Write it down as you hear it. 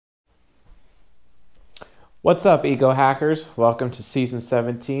What's up, ego hackers? Welcome to season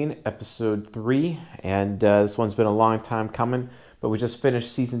 17, episode 3. And this one's been a long time coming, but we just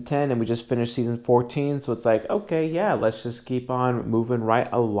finished season 10 and we just finished season 14. So it's like, okay, yeah, let's just keep on moving right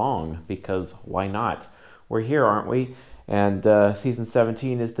along because why not? We're here, aren't we? And season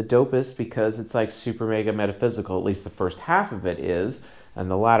 17 is the dopest because it's like super mega metaphysical. At least the first half of it is. And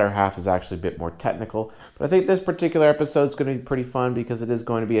the latter half is actually a bit more technical. But I think this particular episode is going to be pretty fun because it is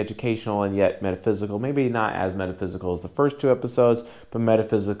going to be educational and yet metaphysical. Maybe not as metaphysical as the first two episodes, but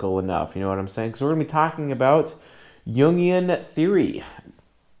metaphysical enough. You know what I'm saying? So we're going to be talking about Jungian theory.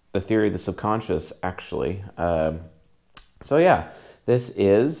 The theory of the subconscious, actually. So yeah, this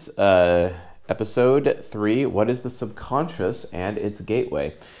is episode 3, What is the Subconscious and its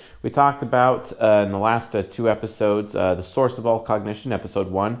Gateway? We talked about, in the last two episodes, the source of all cognition, episode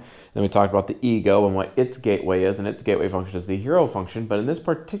 1. Then we talked about the ego and what its gateway is, and its gateway function is the hero function. But in this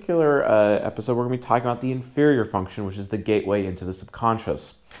particular episode, we're going to be talking about the inferior function, which is the gateway into the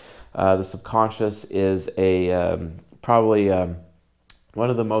subconscious. The subconscious is probably one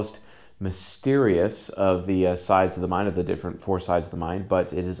of the most mysterious of the sides of the mind, of the different 4 sides of the mind,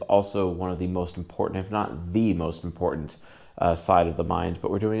 but it is also one of the most important, if not the most important, side of the mind.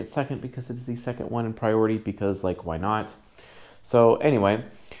 But we're doing it second because it's the second one in priority because, like, why not? So anyway,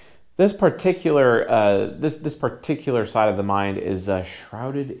 this particular this particular side of the mind is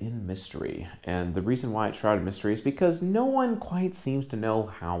shrouded in mystery, and the reason why it's shrouded in mystery is because no one quite seems to know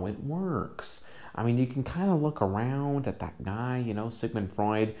how it works. I mean, you can kind of look around at that guy, you know, Sigmund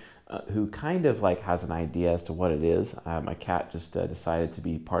Freud, who kind of like has an idea as to what it is. My cat just decided to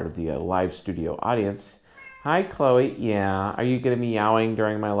be part of the live studio audience. Hi, Chloe. Yeah, are you gonna be meowing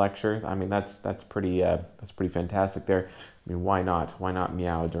during my lecture? I mean, that's pretty fantastic there. I mean, why not? Why not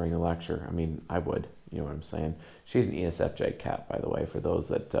meow during the lecture? I mean, I would. You know what I'm saying? She's an ESFJ cat, by the way, for those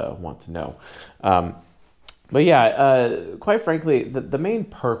that want to know. But yeah, quite frankly, the main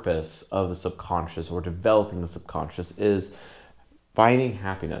purpose of the subconscious or developing the subconscious is finding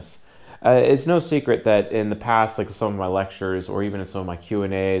happiness. It's no secret that in the past, like some of my lectures or even in some of my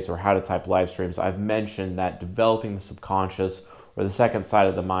Q&As or how to type live streams, I've mentioned that developing the subconscious or the second side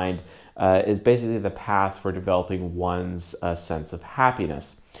of the mind is basically the path for developing one's sense of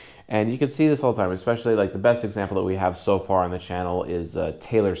happiness. And you can see this all the time, especially like the best example that we have so far on the channel is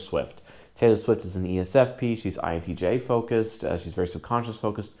Taylor Swift. Taylor Swift is an ESFP. She's INTJ focused. She's very subconscious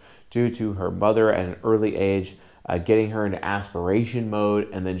focused due to her mother at an early age getting her into aspiration mode,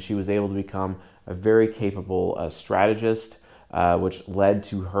 and then she was able to become a very capable strategist, which led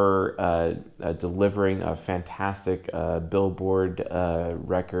to her delivering a fantastic Billboard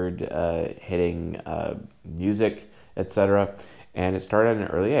record hitting music, etc. And it started at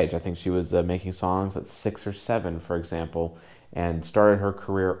an early age. I think she was making songs at 6 or 7, for example, and started her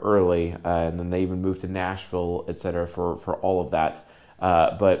career early, and then they even moved to Nashville, etc. for all of that.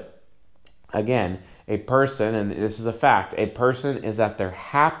 But again, a person, and this is a fact, a person is at their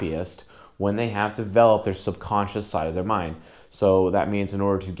happiest when they have developed their subconscious side of their mind. So that means in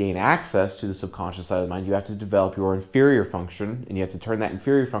order to gain access to the subconscious side of the mind, you have to develop your inferior function, and you have to turn that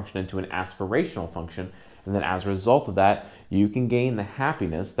inferior function into an aspirational function. And then as a result of that, you can gain the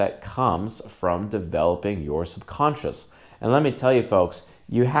happiness that comes from developing your subconscious. And let me tell you, folks,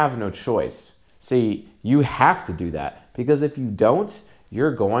 you have no choice. See, you have to do that, because if you don't,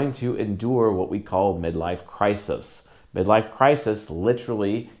 you're going to endure what we call midlife crisis. Midlife crisis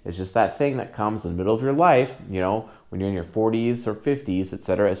literally is just that thing that comes in the middle of your life, you know, when you're in your 40s or 50s,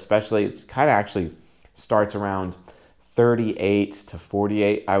 etc. Especially, it's kind of actually starts around 38 to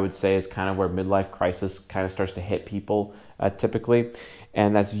 48, I would say, is kind of where midlife crisis kind of starts to hit people typically.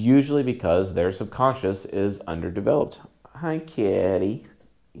 And that's usually because their subconscious is underdeveloped. Hi, kitty.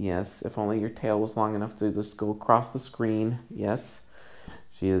 Yes, if only your tail was long enough to just go across the screen. Yes.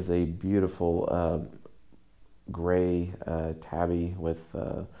 She is a beautiful gray tabby with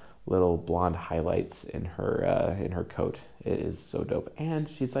little blonde highlights in her coat. It is so dope, and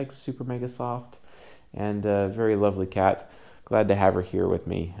she's like super mega soft and very lovely cat. Glad to have her here with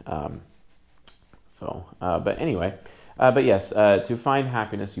me. But anyway, but yes, to find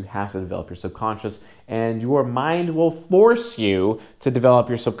happiness, you have to develop your subconscious, and your mind will force you to develop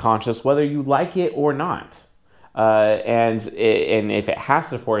your subconscious, whether you like it or not. And if it has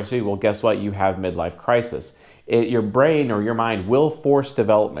to force you, well, guess what? You have midlife crisis. Your brain or your mind will force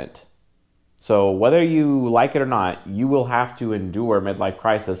development. So whether you like it or not, you will have to endure midlife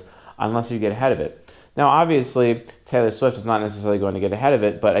crisis unless you get ahead of it. Now, obviously, Taylor Swift is not necessarily going to get ahead of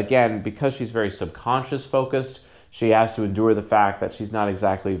it, but again, because she's very subconscious focused, she has to endure the fact that she's not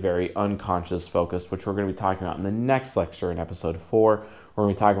exactly very unconscious focused, which we're going to be talking about in the next lecture in episode 4, where where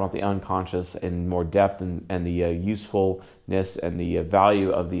we talk about the unconscious in more depth and the usefulness and the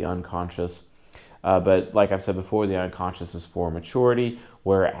value of the unconscious. But like I've said before, the unconscious is for maturity,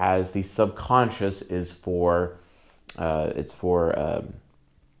 whereas the subconscious is for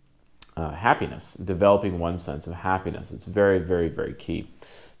happiness, developing one sense of happiness. It's very, very, very key.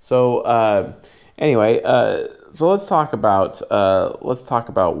 So anyway, so let's talk about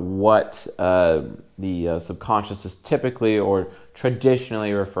what the subconscious is typically or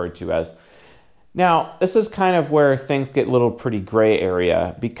traditionally referred to as. Now, this is kind of where things get a little pretty gray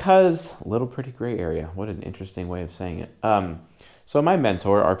area, because little pretty gray area. What an interesting way of saying it. So my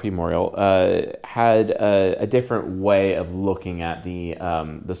mentor, R.P. Morial, had a different way of looking at the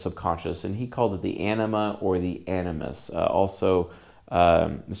subconscious, and he called it the anima or the animus. Also,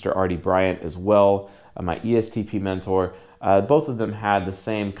 Mr. R.D. Bryant as well, my ESTP mentor, both of them had the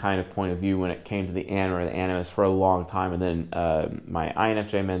same kind of point of view when it came to the anima or the animus for a long time, and then my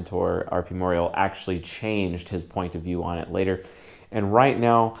INFJ mentor, R.P. Morial, actually changed his point of view on it later. And right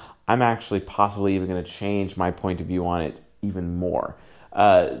now, I'm actually possibly even going to change my point of view on it even more.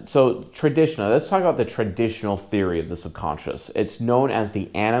 So traditional, let's talk about the traditional theory of the subconscious. It's known as the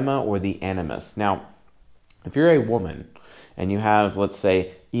anima or the animus. Now, if you're a woman and you have, let's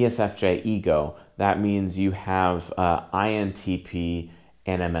say, ESFJ ego, that means you have INTP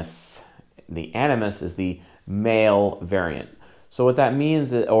animus. The animus is the male variant. So what that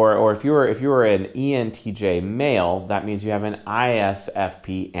means is, or if you were an ENTJ male, that means you have an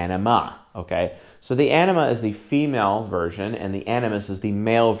ISFP anima. Okay, so the anima is the female version and the animus is the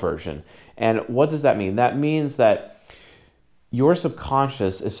male version. And what does that mean? That means that your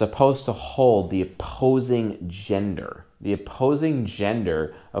subconscious is supposed to hold the opposing gender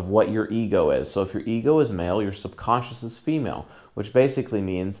of what your ego is. So if your ego is male, your subconscious is female, which basically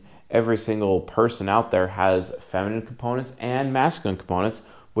means every single person out there has feminine components and masculine components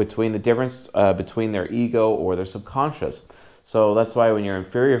between the difference between their ego or their subconscious. So that's why when your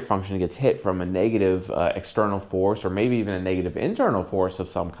inferior function gets hit from a negative external force or maybe even a negative internal force of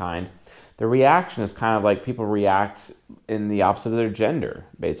some kind, the reaction is kind of like people react in the opposite of their gender,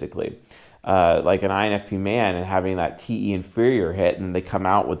 basically. Like an INFP man and having that TE inferior hit, and they come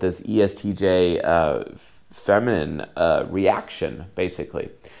out with this ESTJ feminine reaction,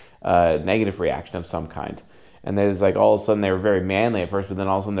 basically. Negative reaction of some kind. And then it's like all of a sudden they were very manly at first, but then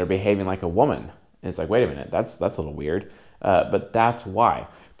all of a sudden they're behaving like a woman. And it's like, wait a minute, that's a little weird. But that's why.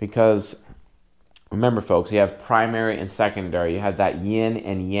 Because remember, folks, you have primary and secondary. You have that yin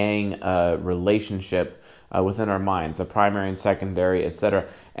and yang relationship within our minds, the primary and secondary, etc.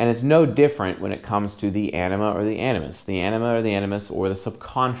 And it's no different when it comes to the anima or the animus. The anima or the animus or the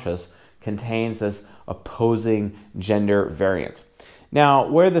subconscious contains this opposing gender variant. Now,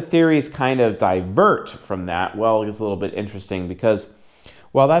 where the theories kind of divert from that, well, it's a little bit interesting because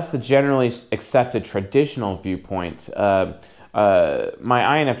while that's the generally accepted traditional viewpoint, my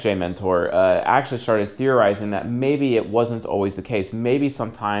INFJ mentor actually started theorizing that maybe it wasn't always the case. Maybe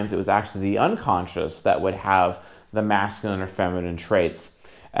sometimes it was actually the unconscious that would have the masculine or feminine traits.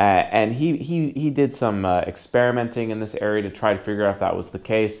 And he did some experimenting in this area to try to figure out if that was the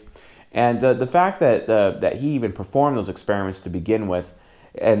case. And the fact that he even performed those experiments to begin with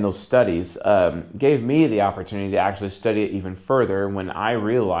and those studies gave me the opportunity to actually study it even further when I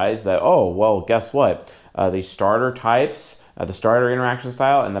realized that, oh, well, guess what? The starter types, the starter interaction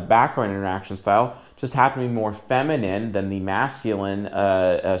style and the background interaction style just happen to be more feminine than the masculine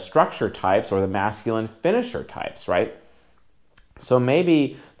structure types or the masculine finisher types, right? So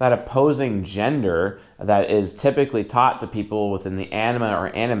maybe that opposing gender that is typically taught to people within the anima or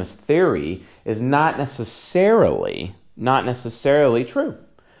animus theory is not necessarily true.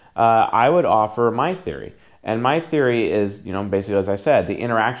 I would offer my theory. And my theory is, basically, as I said, the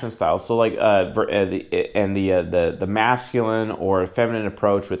interaction styles. So like, the masculine or feminine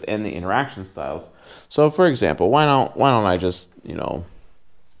approach within the interaction styles. So for example, why don't I just,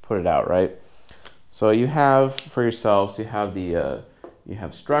 put it out, right? So you have, for yourselves, you have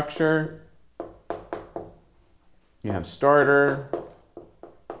structure, you have starter,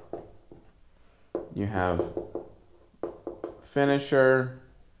 you have finisher,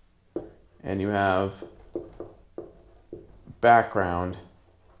 and you have background,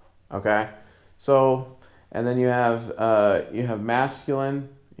 okay? So, and then you have masculine,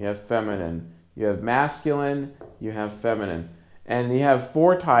 you have feminine, you have masculine, you have feminine, and you have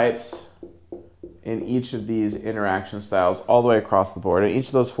 4 types in each of these interaction styles all the way across the board. And each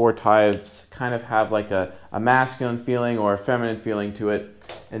of those 4 types kind of have like a masculine feeling or a feminine feeling to it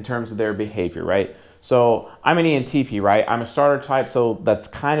in terms of their behavior, right? So I'm an ENTP, right? I'm a starter type, so that's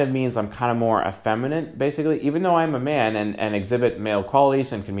kind of means I'm kind of more effeminate, basically. Even though I'm a man and exhibit male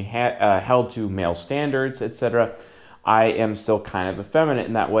qualities and can be held to male standards, etc., I am still kind of effeminate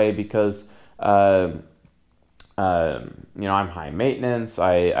in that way because, you know, I'm high maintenance.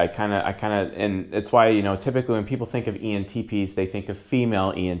 I kind of, and it's why, you know, typically when people think of ENTPs, they think of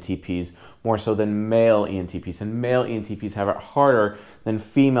female ENTPs more so than male ENTPs. And male ENTPs have it harder than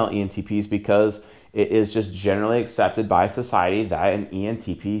female ENTPs because it is just generally accepted by society that an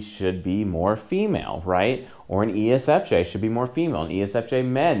ENTP should be more female, right? Or an ESFJ should be more female. And ESFJ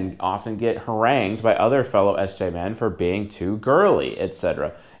men often get harangued by other fellow SJ men for being too girly,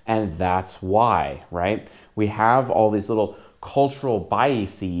 etc. And that's why, right? We have all these little cultural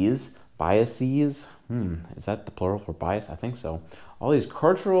biases. Biases? Is that the plural for bias? I think so. All these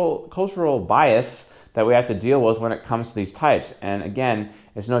cultural bias that we have to deal with when it comes to these types. And again,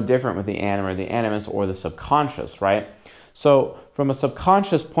 it's no different with the anima or the animus or the subconscious, right? So from a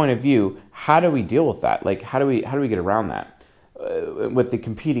subconscious point of view, how do we deal with that? Like, how do we get around that? With the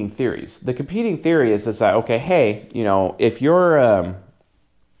competing theories. The competing theory is that, okay, hey, you know, if you're,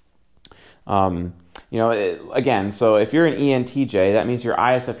 you know, again, so if you're an ENTJ, that means your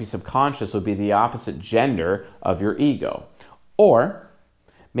ISFP subconscious would be the opposite gender of your ego. Or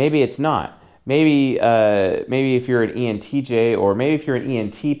maybe it's not. Maybe if you're an ENTJ, or maybe if you're an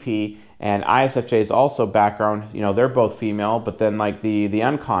ENTP and ISFJ is also background, you know, they're both female, but then like the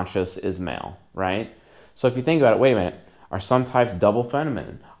unconscious is male, right? So if you think about it, wait a minute, are some types double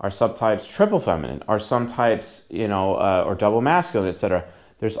feminine? Are some types triple feminine? Are some types, you know, or double masculine, etc.?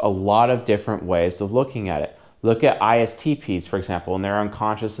 There's a lot of different ways of looking at it. Look at ISTPs, for example, and their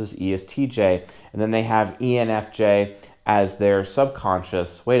unconscious is ESTJ, and then they have ENFJ as their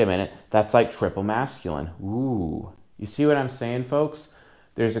subconscious. Wait a minute, that's like triple masculine. Ooh, you see what I'm saying, folks?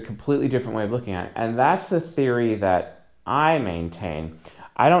 There's a completely different way of looking at it, and that's the theory that I maintain.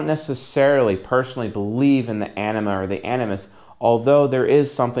 I don't necessarily personally believe in the anima or the animus, although there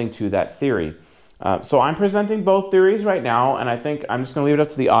is something to that theory. So I'm presenting both theories right now, and I think I'm just going to leave it up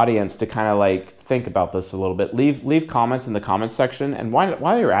to the audience to kind of like think about this a little bit. Leave comments in the comments section, and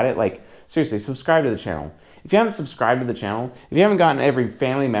while you're at it, like seriously, subscribe to the channel. If you haven't subscribed to the channel, if you haven't gotten every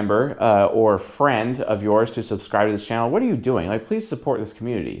family member or friend of yours to subscribe to this channel, what are you doing? Like, please support this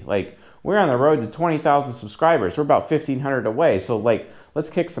community. Like, we're on the road to 20,000 subscribers. We're about 1,500 away. So like, let's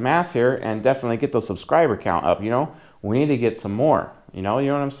kick some ass here and definitely get those subscriber count up. You know, we need to get some more. You know what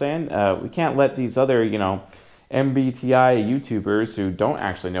I'm saying? We can't let these other, you know, MBTI YouTubers who don't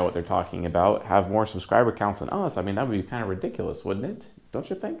actually know what they're talking about have more subscriber counts than us. I mean, that would be kind of ridiculous, wouldn't it? Don't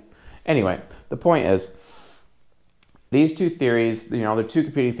you think? Anyway, the point is, these two theories, you know, they're two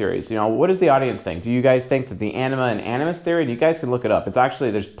competing theories. You know, what does the audience think? Do you guys think that the anima and animus theory, and you guys can look it up. It's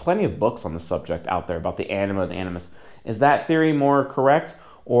actually, there's plenty of books on the subject out there about the anima and the animus. Is that theory more correct?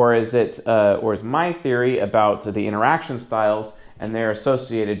 Or is it, or is my theory about the interaction styles and their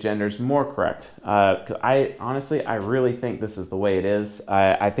associated genders more correct? I honestly, I really think this is the way it is.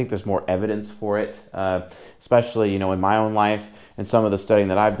 I think there's more evidence for it, especially, you know, in my own life and some of the studying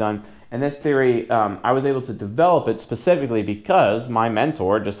that I've done. And this theory, I was able to develop it specifically because my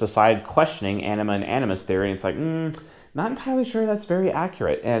mentor just decided questioning anima and animus theory. And it's like, not entirely sure that's very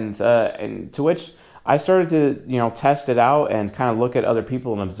accurate. And to which I started to, you know, test it out and kind of look at other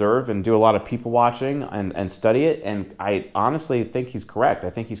people and observe and do a lot of people watching and study it. And I honestly think he's correct. I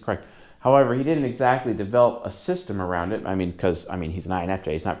think he's correct. However, he didn't exactly develop a system around it. I mean, because, I mean, he's an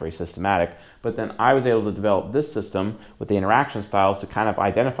INFJ, he's not very systematic. But then I was able to develop this system with the interaction styles to kind of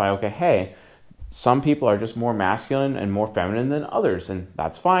identify, okay, hey, some people are just more masculine and more feminine than others, and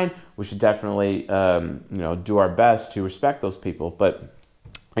that's fine. We should definitely, you know, do our best to respect those people. But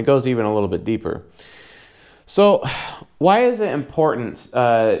it goes even a little bit deeper. So why is it important,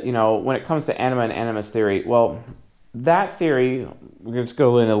 you know, when it comes to anima and animus theory? Well, that theory, we're going to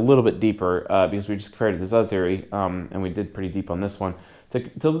go in a little bit deeper because we just compared it to this other theory, and we did pretty deep on this one.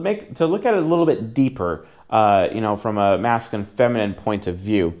 To look at it a little bit deeper, you know, from a masculine feminine point of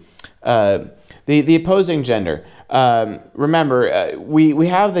view. The opposing gender. Remember, we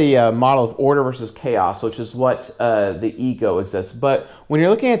have the model of order versus chaos, which is what the ego exists. But when you're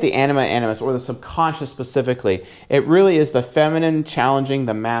looking at the anima animus, or the subconscious specifically, it really is the feminine challenging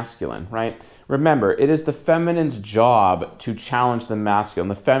the masculine, right? Remember, it is the feminine's job to challenge the masculine.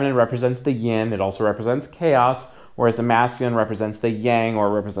 The feminine represents the yin, it also represents chaos, whereas the masculine represents the yang, or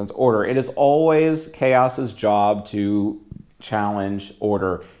represents order. It is always chaos's job to challenge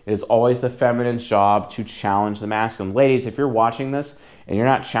order. It is always the feminine's job to challenge the masculine. Ladies, if you're watching this and you're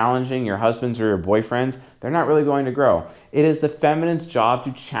not challenging your husbands or your boyfriends, they're not really going to grow. It is the feminine's job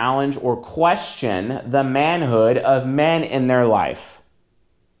to challenge or question the manhood of men in their life.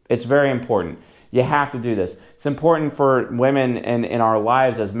 It's very important. You have to do this. It's important for women in our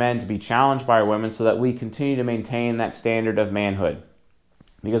lives as men to be challenged by our women so that we continue to maintain that standard of manhood,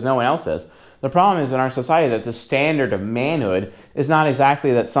 because no one else is. The problem is in our society that the standard of manhood is not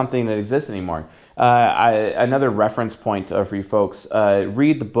exactly that something that exists anymore. Another reference point for you folks,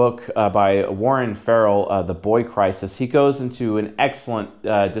 read the book by Warren Farrell, The Boy Crisis. He goes into an excellent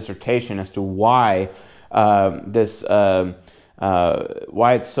dissertation as to why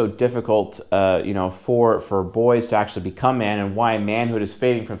why it's so difficult, for boys to actually become man, and why manhood is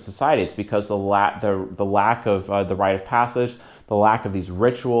fading from society. It's because the lack of the rite of passage, the lack of these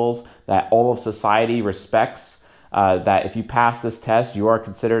rituals that all of society respects. That if you pass this test, you are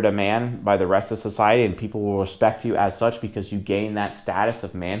considered a man by the rest of society, and people will respect you as such because you gain that status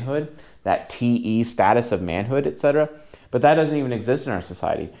of manhood, that TE status of manhood, etc. But that doesn't even exist in our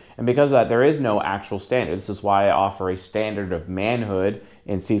society. And because of that, there is no actual standard. This is why I offer a standard of manhood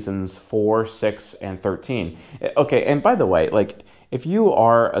in seasons 4, 6, and 13. Okay, and by the way, if you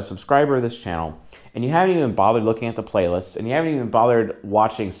are a subscriber of this channel and you haven't even bothered looking at the playlists and you haven't even bothered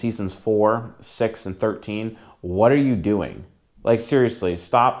watching seasons 4, 6, and 13, what are you doing? Seriously,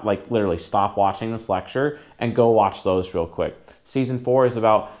 stop, literally stop watching this lecture and go watch those real quick. Season 4 is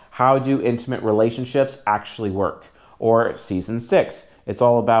about how do intimate relationships actually work. Or season 6, it's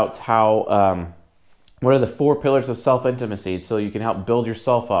all about how, what are the 4 pillars of self-intimacy so you can help build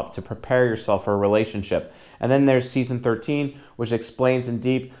yourself up to prepare yourself for a relationship. And then there's season 13, which explains in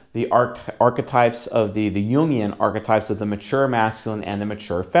deep the archetypes of the Jungian archetypes of the mature masculine and the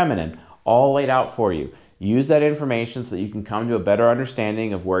mature feminine, all laid out for you. Use that information so that you can come to a better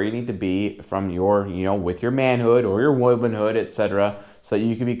understanding of where you need to be from your, with your manhood or your womanhood, etc., so that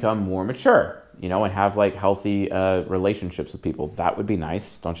you can become more mature, and have healthy relationships with people. That would be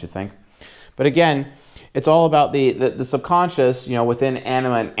nice, don't you think? But again, it's all about the subconscious, within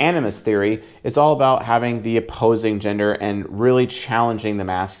anima and animus theory. It's all about having the opposing gender and really challenging the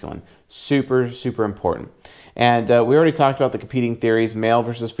masculine. Super, super important. And we already talked about the competing theories, male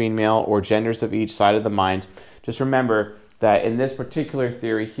versus female, or genders of each side of the mind. Just remember that in this particular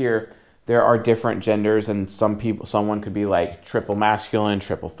theory here, there are different genders, and someone could be triple masculine,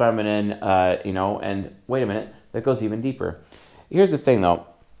 triple feminine, and wait a minute, that goes even deeper. Here's the thing though,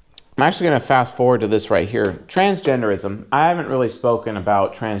 I'm actually going to fast forward to this right here. Transgenderism. I haven't really spoken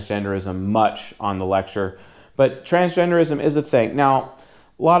about transgenderism much on the lecture, but transgenderism is a thing. Now,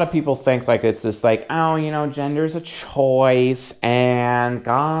 a lot of people think it's this gender is a choice, and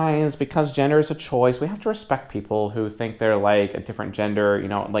guys, because gender is a choice, we have to respect people who think they're a different gender,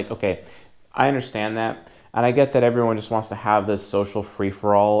 okay, I understand that, and I get that everyone just wants to have this social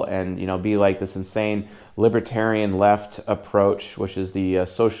free-for-all and, be this insane libertarian left approach, which is the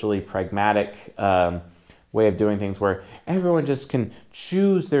socially pragmatic way of doing things where everyone just can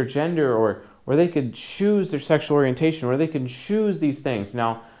choose their gender or they could choose their sexual orientation, or they can choose these things.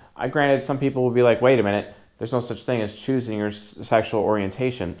 Now, granted, some people will be wait a minute, there's no such thing as choosing your sexual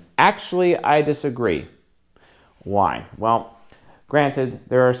orientation. Actually, I disagree. Why? Well, granted,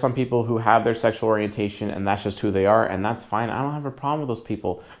 there are some people who have their sexual orientation and that's just who they are, and that's fine. I don't have a problem with those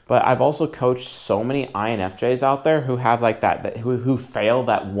people. But I've also coached so many INFJs out there who have who fail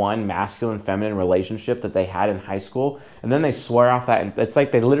that one masculine-feminine relationship that they had in high school, and then they swear off that, and it's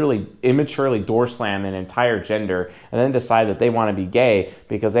they literally immaturely door slam an entire gender and then decide that they want to be gay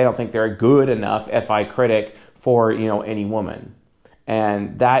because they don't think they're a good enough FI critic for, any woman.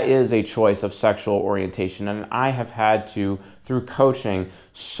 And that is a choice of sexual orientation. And I have had to, through coaching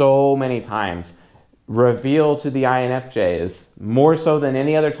so many times, reveal to the INFJs, more so than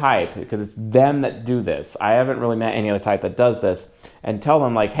any other type, because it's them that do this. I haven't really met any other type that does this, and tell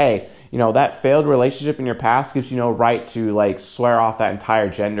them hey, that failed relationship in your past gives you no right to swear off that entire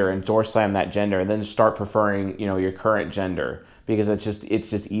gender and door slam that gender and then start preferring, your current gender. Because it's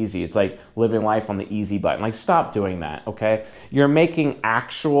just easy. It's living life on the easy button. Stop doing that, okay? You're making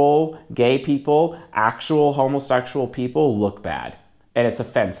actual gay people, actual homosexual people look bad. And it's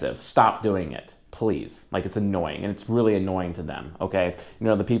offensive. Stop doing it, please. It's annoying, and it's really annoying to them, okay?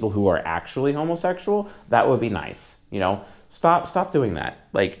 The people who are actually homosexual, that would be nice, Stop doing that.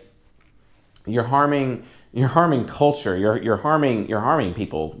 You're harming culture. You're harming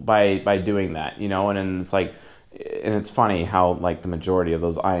people by doing that, and then it's and it's funny how the majority of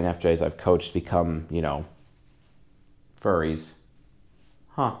those INFJs I've coached become, furries.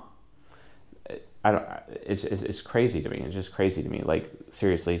 Huh. I don't, it's crazy to me. It's just crazy to me. Like,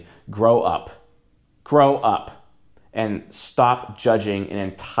 seriously, grow up and stop judging an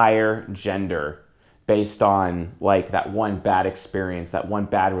entire gender based on like that one bad experience, that one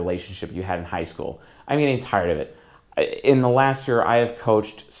bad relationship you had in high school. I'm getting tired of it. In the last year, I have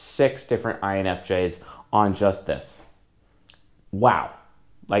coached 6 different INFJs on just this. Wow.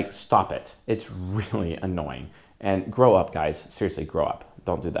 Like, stop it. It's really annoying. And grow up, guys. Seriously, grow up.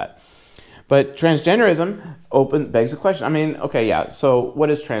 Don't do that. But transgenderism begs the question. I mean, okay, yeah. So what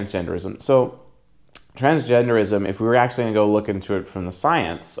is transgenderism? So transgenderism, if we were actually going to go look into it from the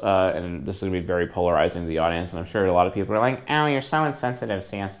science, and this is going to be very polarizing to the audience, and I'm sure a lot of people are like, oh, you're so insensitive,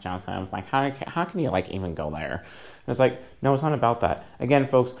 C.S. Johnson. I'm like, how can you like even go there? And it's like, no, it's not about that. Again,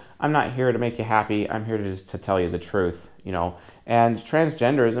 folks, I'm not here to make you happy. I'm here to just to tell you the truth, you know. And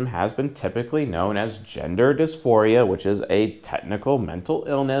transgenderism has been typically known as gender dysphoria, which is a technical mental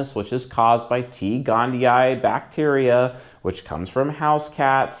illness, which is caused by T. gondii bacteria, which comes from house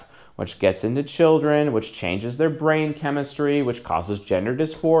cats, which gets into children, which changes their brain chemistry, which causes gender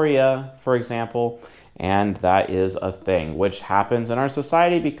dysphoria, for example. And that is a thing which happens in our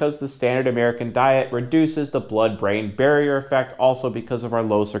society because the standard American diet reduces the blood-brain barrier effect, also because of our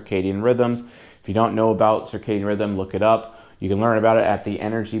low circadian rhythms. If you don't know about circadian rhythm, look it up. You can learn about it at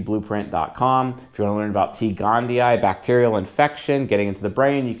theenergyblueprint.com. If you want to learn about T. gondii, bacterial infection, getting into the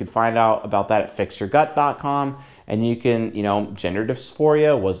brain, you can find out about that at fixyourgut.com. And you can, you know, gender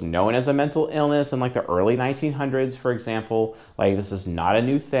dysphoria was known as a mental illness in like the early 1900s, for example. Like, this is not a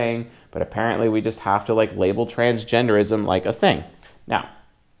new thing, but apparently we just have to like label transgenderism like a thing. Now,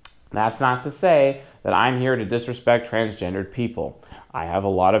 that's not to say that I'm here to disrespect transgendered people. I have a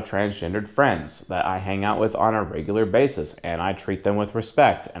lot of transgendered friends that I hang out with on a regular basis, and I treat them with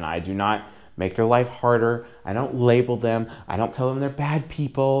respect, and I do not make their life harder. I don't label them. I don't tell them they're bad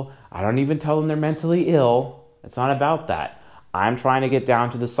people. I don't even tell them they're mentally ill. It's not about that. I'm trying to get down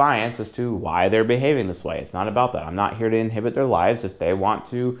to the science as to why they're behaving this way. It's not about that. I'm not here to inhibit their lives. If they want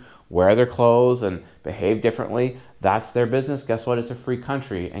to wear their clothes and behave differently, that's their business. Guess what? It's a free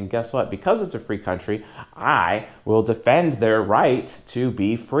country. And guess what? Because it's a free country, I will defend their right to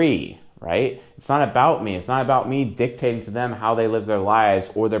be free, right? It's not about me. It's not about me dictating to them how they live their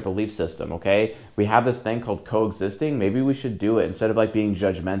lives or their belief system, okay? We have this thing called coexisting. Maybe we should do it instead of like being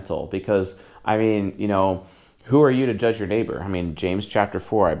judgmental, because, I mean, you know, who are you to judge your neighbor? I mean, James chapter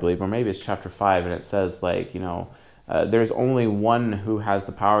 4, I believe, or maybe it's chapter 5, and it says, like, you know, there's only one who has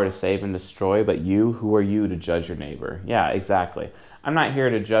the power to save and destroy, but you, who are you to judge your neighbor? Yeah, exactly. I'm not here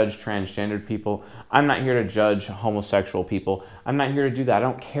to judge transgendered people. I'm not here to judge homosexual people. I'm not here to do that. I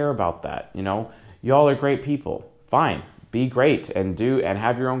don't care about that, you know. Y'all are great people. Fine. Be great and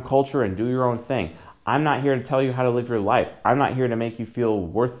have your own culture and do your own thing. I'm not here to tell you how to live your life. I'm not here to make you feel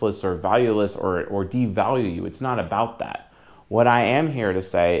worthless or valueless or devalue you. It's not about that. What I am here to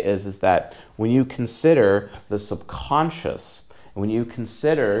say is that when you consider the subconscious, when you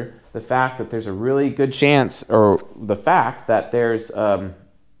consider the fact that there's a really good chance, or the fact that there's something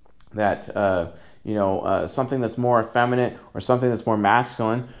that's more effeminate or something that's more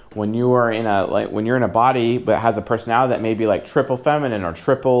masculine, when you are when you're in a body but has a personality that may be like triple feminine or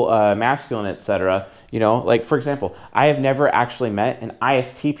triple masculine, etc. You know, like, for example, I have never actually met an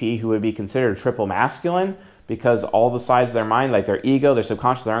ISTP who would be considered triple masculine, because all the sides of their mind, like their ego, their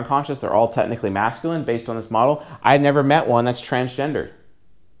subconscious, their unconscious, they're all technically masculine based on this model. I've never met one that's transgendered.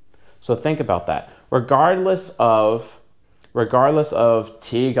 So think about that. Regardless of T.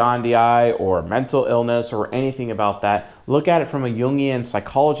 gondii or mental illness or anything about that, look at it from a Jungian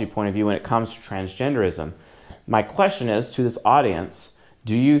psychology point of view when it comes to transgenderism. My question is to this audience,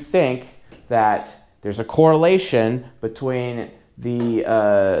 do you think that there's a correlation between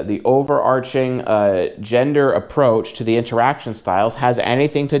the overarching gender approach to the interaction styles has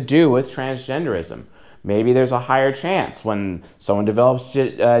anything to do with transgenderism? Maybe there's a higher chance when someone develops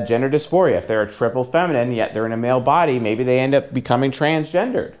gender dysphoria. If they're a triple feminine, yet they're in a male body, maybe they end up becoming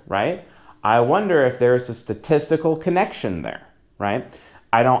transgendered, right? I wonder if there's a statistical connection there, right?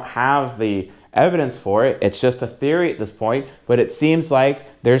 I don't have the evidence for it. It's just a theory at this point, but it seems like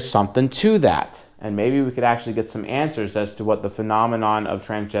there's something to that. And maybe we could actually get some answers as to what the phenomenon of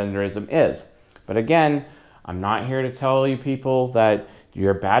transgenderism is. But again, I'm not here to tell you people that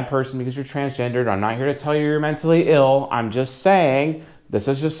you're a bad person because you're transgendered. I'm not here to tell you you're mentally ill. I'm just saying this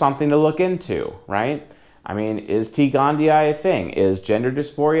is just something to look into, right? I mean, is T. gondii a thing? Is gender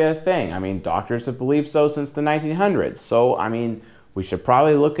dysphoria a thing? I mean, doctors have believed so since the 1900s. So, I mean, we should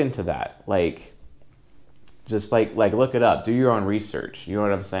probably look into that. Like, just like look it up. Do your own research. You know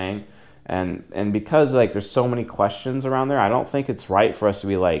what I'm saying? And because like there's so many questions around there, I don't think it's right for us to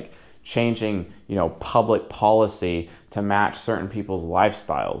be like changing, public policy to match certain people's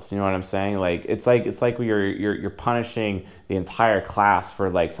lifestyles. You know what I'm saying? Like it's like you're punishing the entire class for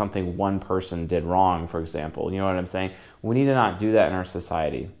like something one person did wrong, for example. You know what I'm saying? We need to not do that in our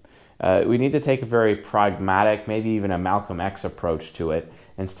society. We need to take a very pragmatic, maybe even a Malcolm X approach to it,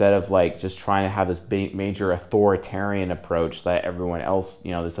 instead of like just trying to have this major authoritarian approach that everyone else,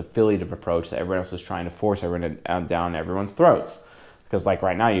 this affiliative approach that everyone else is trying to force everyone down everyone's throats. Because like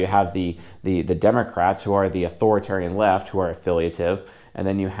right now you have the Democrats, who are the authoritarian left, who are affiliative, and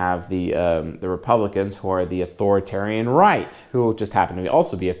then you have the Republicans, who are the authoritarian right, who just happen to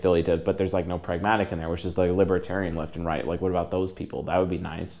also be affiliative, but there's like no pragmatic in there, which is the libertarian left and right. Like, what about those people? That would be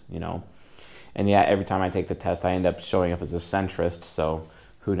nice, And yeah, every time I take the test, I end up showing up as a centrist, so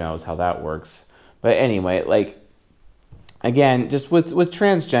who knows how that works. But anyway, like, again, just with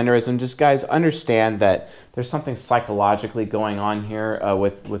transgenderism, just guys, understand that there's something psychologically going on here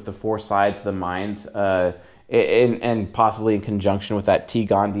with the four sides of the mind, and possibly in conjunction with that T.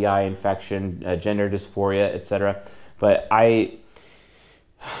 gondii infection, gender dysphoria, etc. But I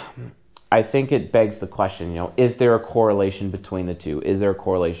think it begs the question, is there a correlation between the two? Is there a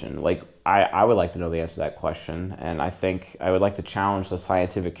correlation? Like, I would like to know the answer to that question, and I think I would like to challenge the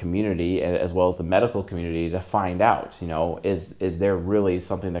scientific community as well as the medical community to find out, is there really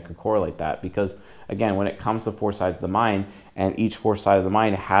something that could correlate that? Because again, when it comes to four sides of the mind, and each four side of the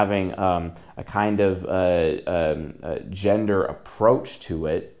mind having a kind of gender approach to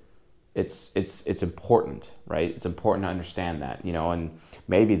it, it's important, right? It's important to understand that, and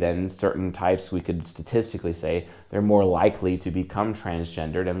maybe then certain types, we could statistically say they're more likely to become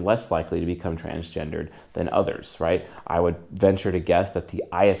transgendered and less likely to become transgendered than others, right? I would venture to guess that the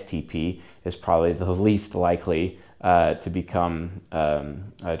ISTP is probably the least likely to become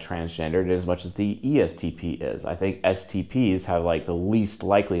transgendered as much as the ESTP is. I think STPs have like the least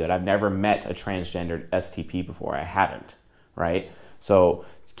likelihood. I've never met a transgendered STP before. I haven't, right? So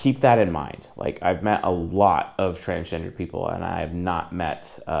keep that in mind. Like, I've met a lot of transgender people, and I have not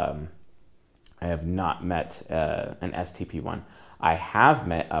met an STP one. I have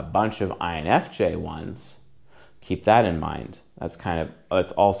met a bunch of INFJ ones. Keep that in mind.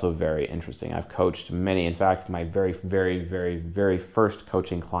 That's also very interesting. I've coached many. In fact, my very, very, very, very first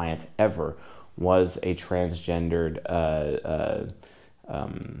coaching client ever was a transgendered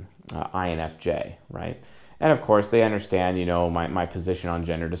INFJ, right? And of course, they understand, my position on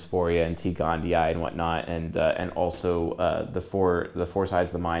gender dysphoria and T. gondii and whatnot, and also the four sides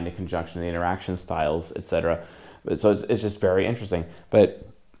of the mind in conjunction, the interaction styles, etc. So it's just very interesting. But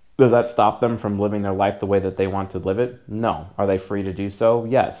does that stop them from living their life the way that they want to live it? No. Are they free to do so?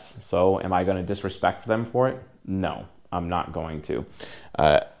 Yes. So am I going to disrespect them for it? No, I'm not going to.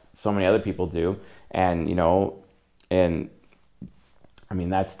 So many other people do, and I mean,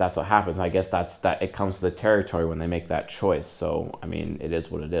 that's what happens. I guess that it comes to the territory when they make that choice. So, I mean, it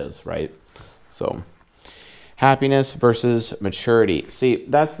is what it is, right? So, happiness versus maturity. See,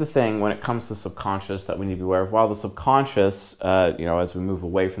 that's the thing when it comes to subconscious that we need to be aware of. While the subconscious, as we move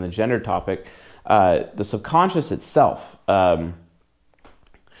away from the gender topic, the subconscious itself,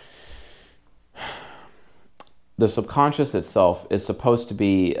 the subconscious itself is supposed to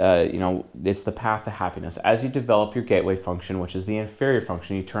be, it's the path to happiness. As you develop your gateway function, which is the inferior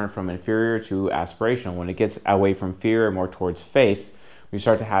function, you turn from inferior to aspirational. When it gets away from fear and more towards faith, you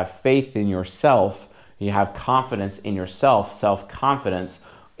start to have faith in yourself, you have confidence in yourself, self-confidence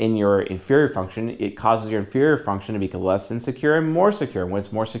in your inferior function. It causes your inferior function to become less insecure and more secure. When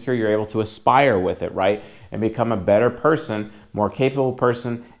it's more secure, you're able to aspire with it, right? And become a better person, more capable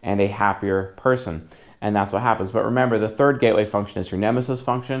person, and a happier person. And that's what happens. But remember, the third gateway function is your nemesis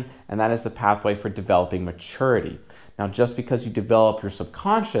function, and that is the pathway for developing maturity. Now, just because you develop your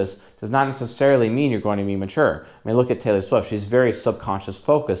subconscious does not necessarily mean you're going to be mature. I mean, look at Taylor Swift. She's very subconscious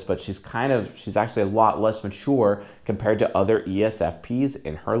focused, but she's actually a lot less mature compared to other ESFPs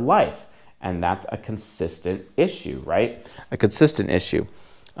in her life. And that's a consistent issue, right? A consistent issue.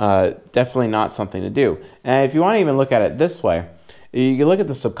 Definitely not something to do. And if you want to even look at it this way, you can look at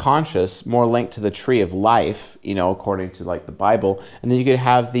the subconscious more linked to the tree of life, according to like the Bible, and then you could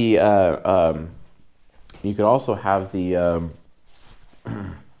have the, you could also have the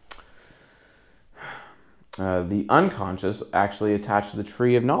unconscious actually attached to the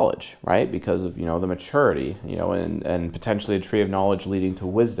tree of knowledge, right? Because of the maturity, and potentially a tree of knowledge leading to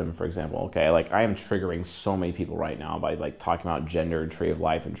wisdom, for example. Okay, like I am triggering so many people right now by like talking about gender and tree of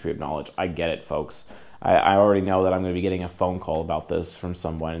life and tree of knowledge. I get it, folks. I already know that I'm going to be getting a phone call about this from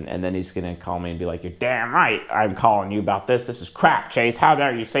someone, and then he's going to call me and be like, "You're damn right, I'm calling you about this. This is crap, Chase. How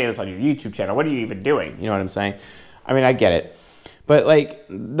dare you say this on your YouTube channel? What are you even doing?" You know what I'm saying? I mean, I get it. But like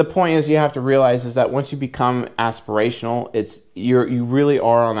the point is, you have to realize is that once you become aspirational, you really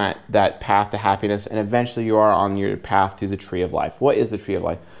are on that path to happiness, and eventually you are on your path to the tree of life. What is the tree of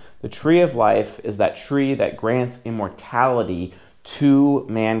life? The tree of life is that tree that grants immortality to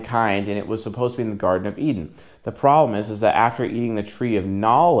mankind, and it was supposed to be in the Garden of Eden. The problem is that after eating the tree of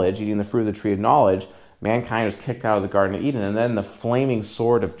knowledge, eating the fruit of the tree of knowledge, mankind was kicked out of the Garden of Eden, and then the flaming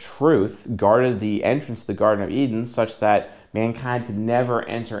sword of truth guarded the entrance to the Garden of Eden such that mankind could never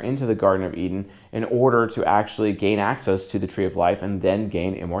enter into the Garden of Eden in order to actually gain access to the tree of life and then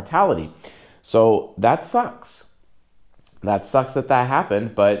gain immortality. So that sucks. That sucks that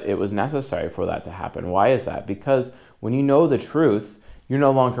happened, but it was necessary for that to happen. Why is that? Because when you know the truth, you're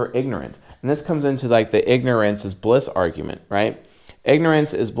no longer ignorant. And this comes into like the ignorance is bliss argument, right?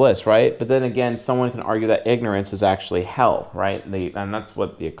 Ignorance is bliss, right? But then again, someone can argue that ignorance is actually hell, right? And that's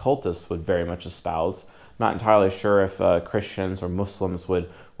what the occultists would very much espouse. Not entirely sure if Christians or Muslims would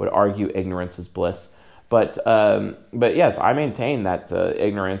argue ignorance is bliss. But yes, I maintain that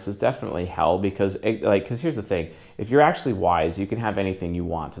ignorance is definitely hell because here's the thing. If you're actually wise, you can have anything you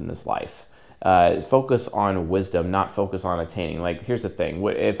want in this life. Focus on wisdom, not focus on attaining. Like, here's the thing.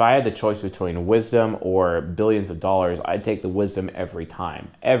 If I had the choice between wisdom or billions of dollars, I'd take the wisdom every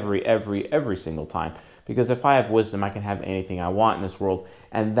time. Every single time. Because if I have wisdom, I can have anything I want in this world,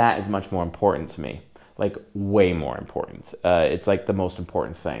 and that is much more important to me. Like, way more important. It's like the most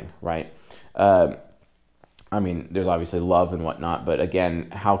important thing, right? I mean, there's obviously love and whatnot, but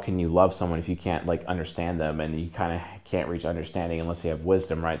again, how can you love someone if you can't like understand them, and you kind of can't reach understanding unless you have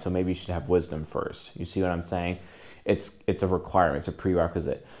wisdom, right? So maybe you should have wisdom first. You see what I'm saying? It's a requirement, it's a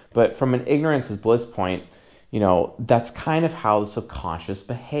prerequisite. But from an ignorance is bliss point, that's kind of how the subconscious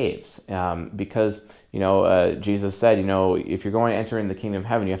behaves, because Jesus said, if you're going to enter in the kingdom of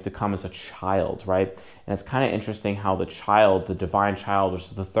heaven, you have to come as a child, right? And it's kind of interesting how the divine child, which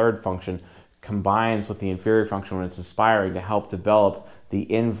is the third function, combines with the inferior function when it's aspiring to help develop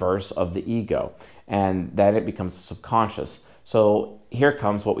the inverse of the ego, and then it becomes the subconscious. So here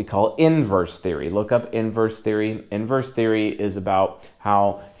comes what we call inverse theory. Look up inverse theory. Inverse theory is about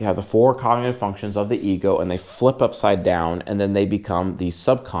how you have the four cognitive functions of the ego and they flip upside down, and then they become the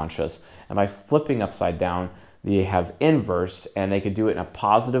subconscious. And by flipping upside down, they have inversed, and they could do it in a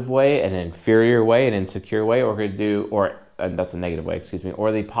positive way, an inferior way, an insecure way, and that's a negative way,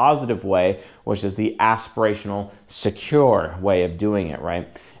 or the positive way, which is the aspirational, secure way of doing it,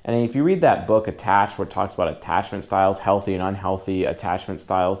 right? And if you read that book, Attached, where it talks about attachment styles, healthy and unhealthy attachment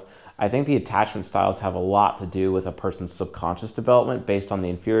styles, I think the attachment styles have a lot to do with a person's subconscious development based on the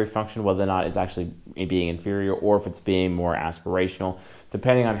inferior function, whether or not it's actually being inferior or if it's being more aspirational,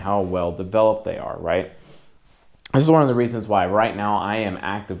 depending on how well developed they are, right? This is one of the reasons why right now I am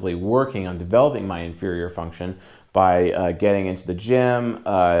actively working on developing my inferior function by getting into the gym,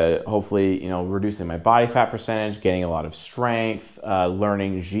 hopefully, reducing my body fat percentage, getting a lot of strength,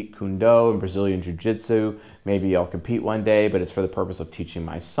 learning Jeet Kune Do and Brazilian Jiu-Jitsu. Maybe I'll compete one day, but it's for the purpose of teaching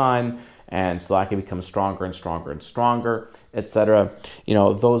my son, and so I can become stronger and stronger and stronger, etc.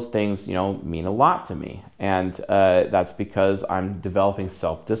 Those things, mean a lot to me. And that's because I'm developing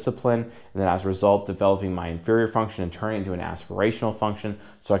self-discipline, and then as a result, developing my inferior function and turning it into an aspirational function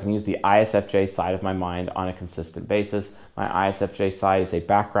so I can use the ISFJ side of my mind on a consistent basis. My ISFJ side is a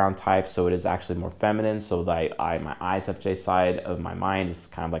background type, so it is actually more feminine, so that my ISFJ side of my mind is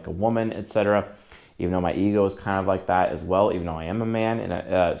kind of like a woman, etc. Even though my ego is kind of like that as well, even though I am a man.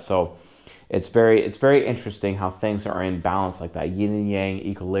 And so it's very interesting how things are in balance like that, yin and yang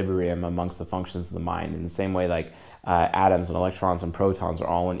equilibrium amongst the functions of the mind. In the same way, like atoms and electrons and protons are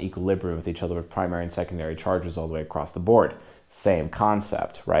all in equilibrium with each other with primary and secondary charges all the way across the board. Same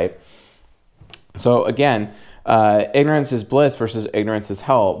concept, right? So again, ignorance is bliss versus ignorance is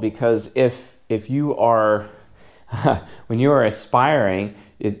hell, because if you are, when you are aspiring,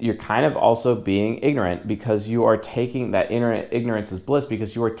 you're kind of also being ignorant, because you are taking that ignorance is bliss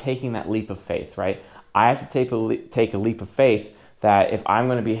because you are taking that leap of faith, right? I have to take a leap of faith that if I'm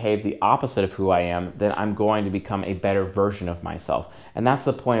going to behave the opposite of who I am, then I'm going to become a better version of myself. And that's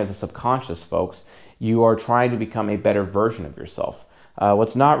the point of the subconscious, folks. You are trying to become a better version of yourself.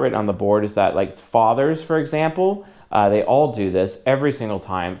 What's not written on the board is that, like fathers, for example, they all do this every single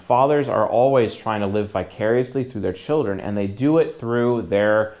time. Fathers are always trying to live vicariously through their children, and they do it through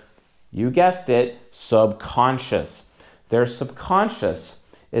their, you guessed it, subconscious. Their subconscious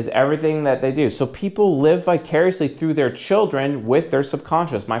is everything that they do. So people live vicariously through their children with their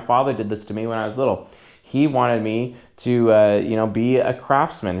subconscious. My father did this to me when I was little. He wanted me to, be a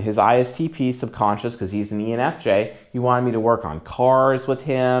craftsman. His ISTP subconscious, because he's an ENFJ, he wanted me to work on cars with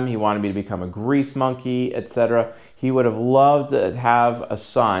him. He wanted me to become a grease monkey, etc. He would have loved to have a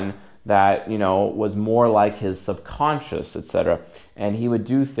son that, was more like his subconscious, etc. And he would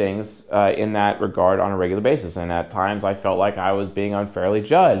do things in that regard on a regular basis. And at times I felt like I was being unfairly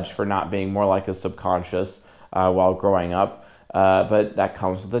judged for not being more like his subconscious while growing up. But that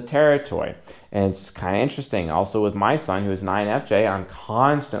comes with the territory. And it's kind of interesting. Also with my son, who is an INFJ, I'm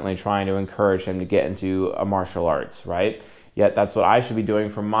constantly trying to encourage him to get into martial arts, right? Yet that's what I should be doing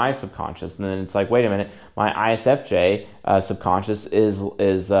for my subconscious. And then it's like, wait a minute, my ISFJ subconscious is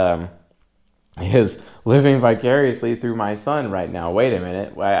living vicariously through my son right now. Wait a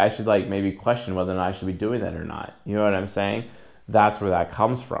minute, I should maybe question whether or not I should be doing that or not. You know what I'm saying? That's where that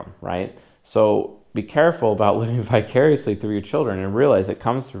comes from, right? So be careful about living vicariously through your children and realize it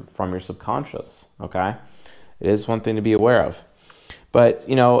comes from your subconscious, okay? It is one thing to be aware of. But,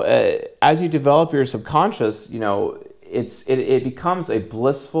 as you develop your subconscious, it becomes a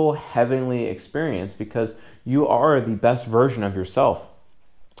blissful, heavenly experience because you are the best version of yourself.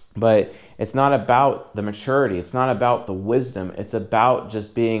 But it's not about the maturity. It's not about the wisdom. It's about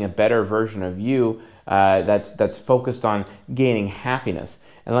just being a better version of you that's focused on gaining happiness.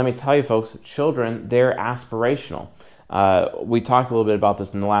 And let me tell you, folks, children, they're aspirational. We talked a little bit about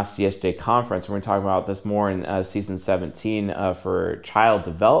this in the last CSJ conference. We're going to talk about this more in season 17 for child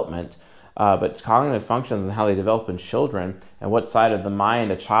development. But cognitive functions and how they develop in children and what side of the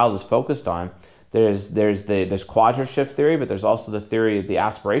mind a child is focused on. There's quadrant shift theory, but there's also the theory of the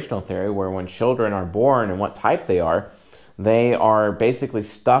aspirational theory, where when children are born and what type they are basically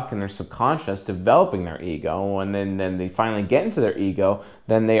stuck in their subconscious developing their ego, and then they finally get into their ego,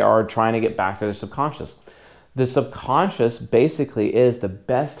 then they are trying to get back to their subconscious. The subconscious basically is the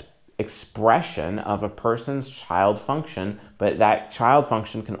best expression of a person's child function, but that child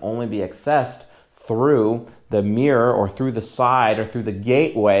function can only be accessed through the mirror or through the side or through the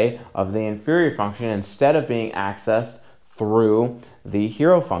gateway of the inferior function instead of being accessed through the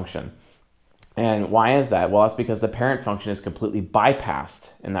hero function. And why is that? Well, that's because the parent function is completely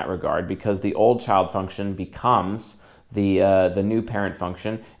bypassed in that regard, because the old child function becomes the new parent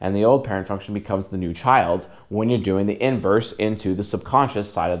function, and the old parent function becomes the new child when you're doing the inverse into the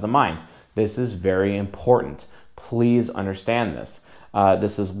subconscious side of the mind. This is very important. Please understand this.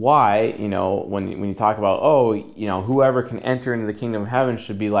 This is why, when you talk about, whoever can enter into the kingdom of heaven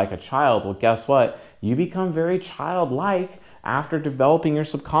should be like a child. Well, guess what? You become very childlike after developing your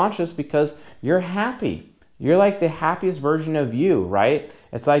subconscious because you're happy. You're like the happiest version of you, right?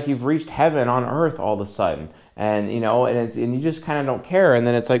 It's like you've reached heaven on earth all of a sudden. And, and you just kind of don't care. And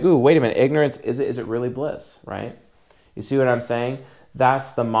then it's like, ooh, wait a minute, ignorance, is it really bliss, right? You see what I'm saying?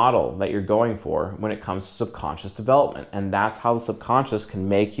 That's the model that you're going for when it comes to subconscious development. And that's how the subconscious can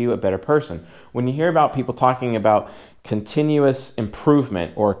make you a better person. When you hear about people talking about continuous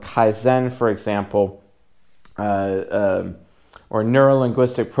improvement or Kaizen, for example, or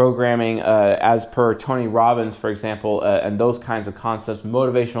neuro-linguistic programming, as per Tony Robbins, for example, and those kinds of concepts,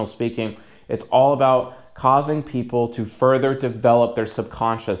 motivational speaking, it's all about causing people to further develop their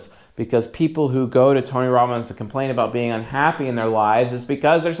subconscious, because people who go to Tony Robbins to complain about being unhappy in their lives is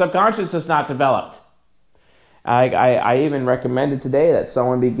because their subconscious is not developed. I even recommended today that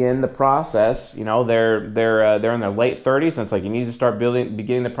someone begin the process. They're in their late 30s, and it's like you need to start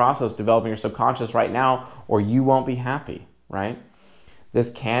beginning the process, developing your subconscious right now, or you won't be happy, right?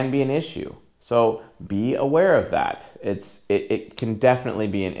 This can be an issue. So be aware of that. It can definitely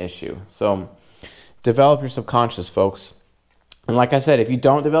be an issue. So develop your subconscious, folks. And like I said, if you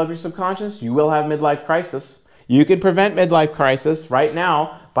don't develop your subconscious, you will have midlife crisis. You can prevent midlife crisis right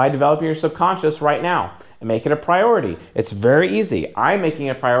now by developing your subconscious right now and make it a priority. It's very easy. I'm making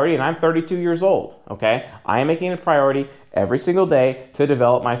it a priority, and I'm 32 years old, okay? I am making it a priority every single day to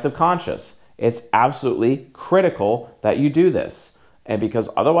develop my subconscious. It's absolutely critical that you do this. And because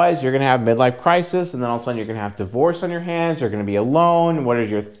otherwise you're going to have midlife crisis, and then all of a sudden you're going to have divorce on your hands, you're going to be alone, what are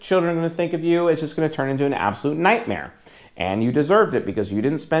your children going to think of you? It's just going to turn into an absolute nightmare. And you deserved it because you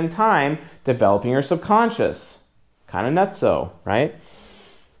didn't spend time developing your subconscious. Kind of nutso, right?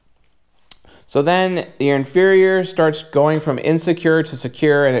 So then your inferior starts going from insecure to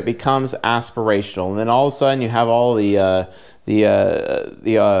secure, and it becomes aspirational. And then all of a sudden you have all the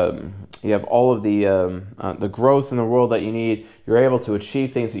growth in the world that you need. You're able to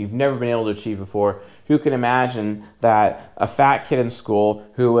achieve things that you've never been able to achieve before. Who can imagine that a fat kid in school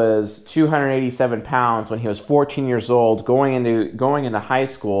who was 287 pounds when he was 14 years old, going into high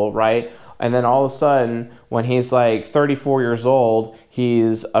school, right? And then all of a sudden, when he's like 34 years old,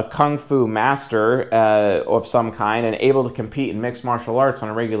 he's a kung fu master of some kind and able to compete in mixed martial arts on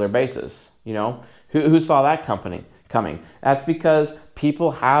a regular basis. You know, who saw that coming? That's because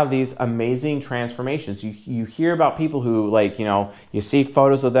people have these amazing transformations. You hear about people who, like, you know, you see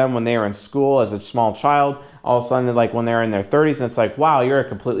photos of them when they were in school as a small child. All of a sudden, like when they're in their 30s, and it's like, wow, you're a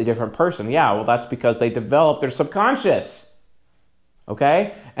completely different person. Yeah, well, that's because they developed their subconscious.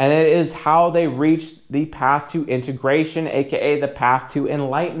 Okay? And it is how they reach the path to integration, aka the path to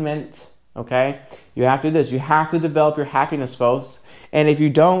enlightenment. Okay? You have to do this. You have to develop your happiness, folks. And if you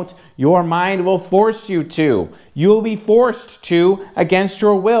don't, your mind will force you to. You will be forced to against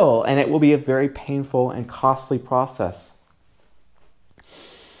your will, and it will be a very painful and costly process.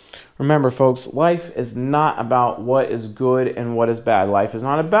 Remember, folks, life is not about what is good and what is bad. Life is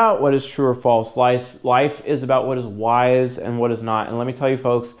not about what is true or false. Life is about what is wise and what is not. And let me tell you,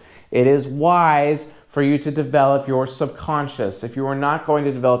 folks, it is wise for you to develop your subconscious. If you are not going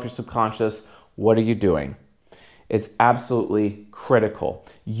to develop your subconscious, what are you doing? It's absolutely critical.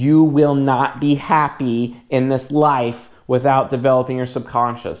 You will not be happy in this life without developing your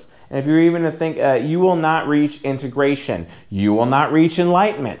subconscious. And if you're even to think, you will not reach integration. You will not reach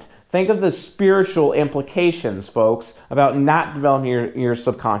enlightenment. Think of the spiritual implications, folks, about not developing your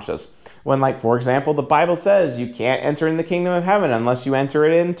subconscious. When, like, for example, the Bible says you can't enter in the kingdom of heaven unless you enter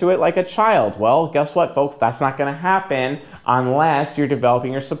into it like a child. Well, guess what, folks? That's not going to happen unless you're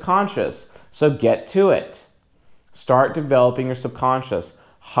developing your subconscious. So get to it. Start developing your subconscious.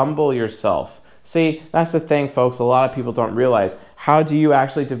 Humble yourself. See, that's the thing, folks. A lot of people don't realize. How do you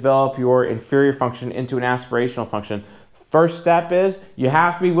actually develop your inferior function into an aspirational function? First step is you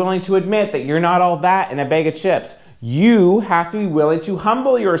have to be willing to admit that you're not all that in a bag of chips. You have to be willing to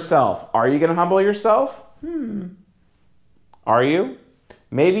humble yourself. Are you going to humble yourself? Are you?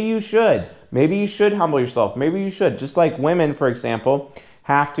 Maybe you should. Maybe you should humble yourself. Maybe you should. Just like women, for example,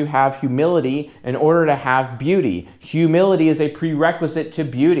 have to have humility in order to have beauty. Humility is a prerequisite to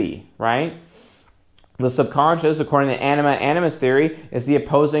beauty, right? The subconscious, according to animus theory, is the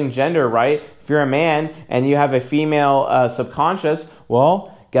opposing gender, right? If you're a man and you have a female subconscious,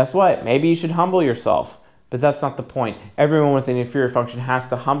 well, guess what? Maybe you should humble yourself. But that's not the point. Everyone with an inferior function has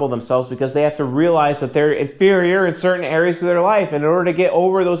to humble themselves because they have to realize that they're inferior in certain areas of their life. And in order to get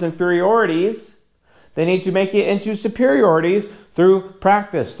over those inferiorities, they need to make it into superiorities through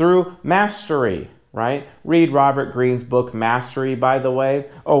practice, through mastery, right? Read Robert Greene's book, Mastery, by the way.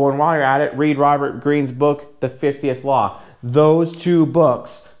 Oh, and while you're at it, read Robert Greene's book, The 50th Law. Those two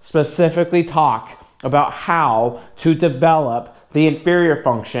books specifically talk about how to develop the inferior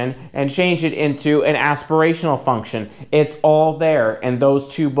function and change it into an aspirational function. It's all there in those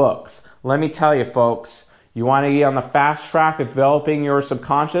two books. Let me tell you, folks, you want to be on the fast track of developing your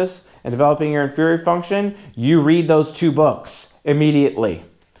subconscious and developing your inferior function, you read those two books immediately.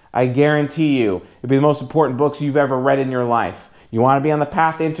 I guarantee you, it'll be the most important books you've ever read in your life. You want to be on the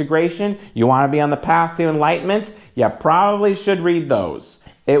path to integration? You want to be on the path to enlightenment? You probably should read those.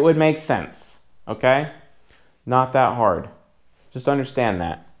 It would make sense, okay? Not that hard. Just understand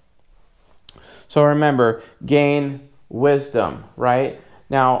that. So remember, gain wisdom, right?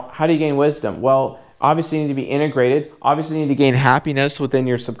 Now, how do you gain wisdom? Well, obviously you need to be integrated. Obviously you need to gain happiness within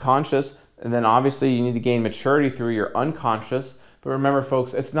your subconscious. And then obviously you need to gain maturity through your unconscious. But remember,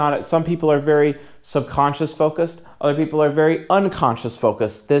 folks, it's not, some people are very subconscious focused. Other people are very unconscious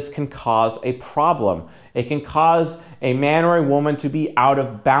focused. This can cause a problem. It can cause a man or a woman to be out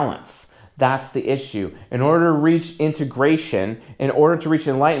of balance. That's the issue. In order to reach integration, in order to reach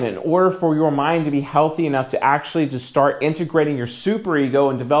enlightenment, in order for your mind to be healthy enough to actually just start integrating your superego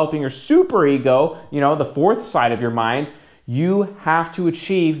and developing your superego, you know, the fourth side of your mind, you have to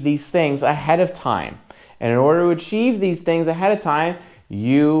achieve these things ahead of time. And in order to achieve these things ahead of time,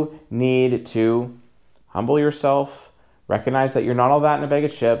 you need to humble yourself, recognize that you're not all that in a bag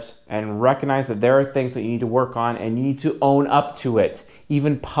of chips, and recognize that there are things that you need to work on and you need to own up to it,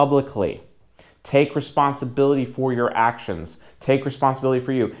 even publicly. Take responsibility for your actions. Take responsibility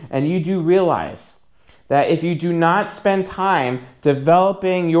for you. And you do realize that if you do not spend time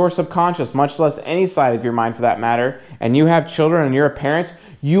developing your subconscious, much less any side of your mind for that matter, and you have children and you're a parent,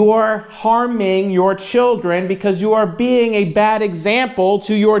 you are harming your children because you are being a bad example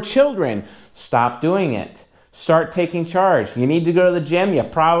to your children. Stop doing it. Start taking charge. You need to go to the gym? You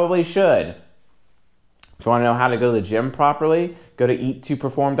probably should. If you want to know how to go to the gym properly, go to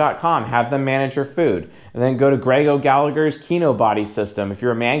eat2perform.com. Have them manage your food. And then go to Grego Gallagher's Kino Body System. If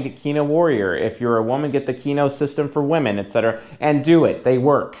you're a man, get Kino Warrior. If you're a woman, get the Kino System for women, etc. And do it. They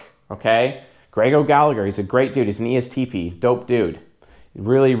work, okay? Grego Gallagher, he's a great dude. He's an ESTP. Dope dude.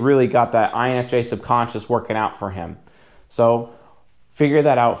 Really, really got that INFJ subconscious working out for him. So figure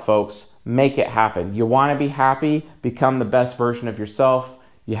that out, folks. Make it happen. You want to be happy, become the best version of yourself.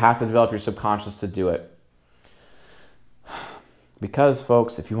 You have to develop your subconscious to do it. Because,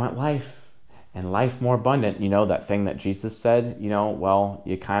 folks, if you want life and life more abundant, you know, that thing that Jesus said, you know, well,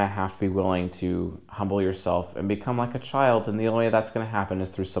 you kind of have to be willing to humble yourself and become like a child. And the only way that's going to happen is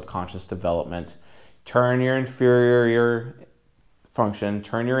through subconscious development. Turn your inferior function,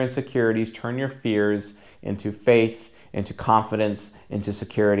 turn your insecurities, turn your fears into faith, into confidence, into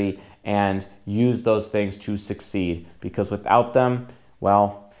security, and use those things to succeed. Because without them,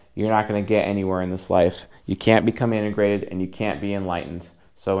 well, you're not going to get anywhere in this life. You can't become integrated and you can't be enlightened.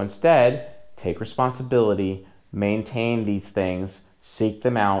 So instead, take responsibility, maintain these things, seek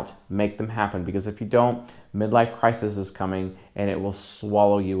them out, make them happen. Because if you don't, midlife crisis is coming and it will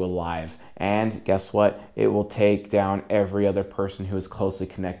swallow you alive. And guess what? It will take down every other person who is closely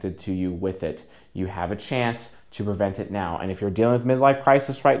connected to you with it. You have a chance to prevent it now. And if you're dealing with midlife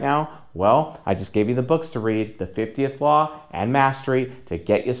crisis right now, well, I just gave you the books to read, The 50th Law and Mastery, to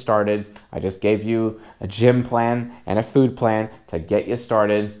get you started. I just gave you a gym plan and a food plan to get you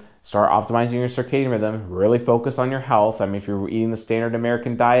started. Start optimizing your circadian rhythm. Really focus on your health. I mean, if you're eating the standard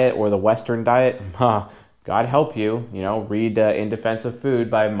American diet or the Western diet, God help you. You know, read In Defense of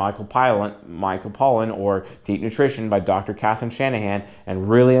Food by Michael Pollan, or Deep Nutrition by Dr. Catherine Shanahan, and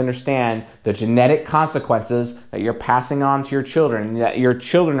really understand the genetic consequences that you're passing on to your children, and that your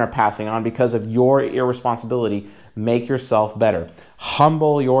children are passing on because of your irresponsibility. Make yourself better.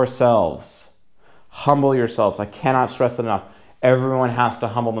 Humble yourselves. Humble yourselves. I cannot stress it enough. Everyone has to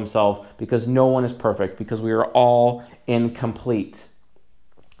humble themselves because no one is perfect, because we are all incomplete.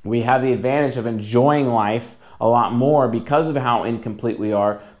 We have the advantage of enjoying life a lot more because of how incomplete we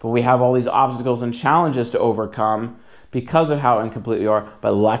are, but we have all these obstacles and challenges to overcome because of how incomplete we are.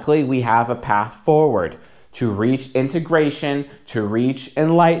 But luckily, we have a path forward. To reach integration, to reach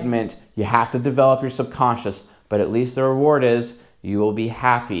enlightenment, you have to develop your subconscious, but at least the reward is you will be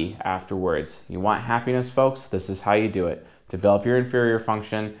happy afterwards. You want happiness, folks? This is how you do it. Develop your inferior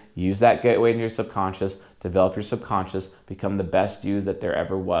function, use that gateway into your subconscious, develop your subconscious, become the best you that there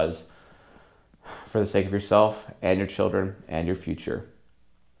ever was for the sake of yourself and your children and your future.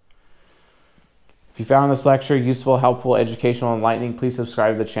 If you found this lecture useful, helpful, educational, enlightening, please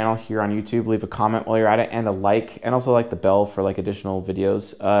subscribe to the channel here on YouTube. Leave a comment while you're at it, and a like, and also like the bell for additional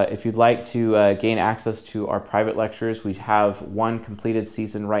videos. If you'd like to gain access to our private lectures, we have one completed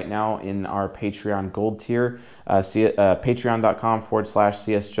season right now in our Patreon Gold tier,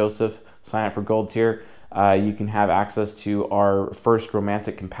 patreon.com/csjoseph. Sign up for Gold tier. You can have access to our first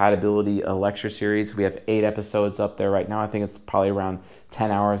romantic compatibility lecture series. We have 8 episodes up there right now. I think it's probably around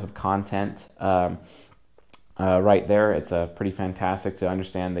 10 hours of content right there. It's pretty fantastic to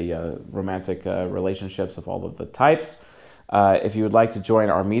understand the romantic relationships of all of the types. If you would like to join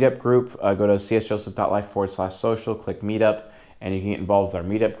our meetup group, go to csjoseph.life/social, click meetup, and you can get involved with our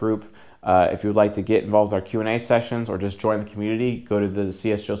meetup group. If you would like to get involved with our Q&A sessions or just join the community, go to the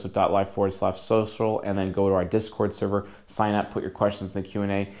csjoseph.life/social and then go to our Discord server, sign up, put your questions in the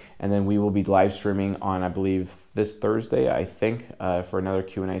Q&A, and then we will be live streaming on, I believe, this Thursday, for another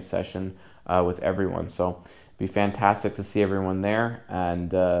Q&A session with everyone. So it'd be fantastic to see everyone there,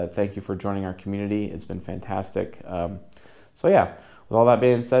 and thank you for joining our community. It's been fantastic. So yeah, with all that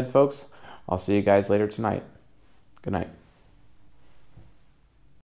being said, folks, I'll see you guys later tonight. Good night.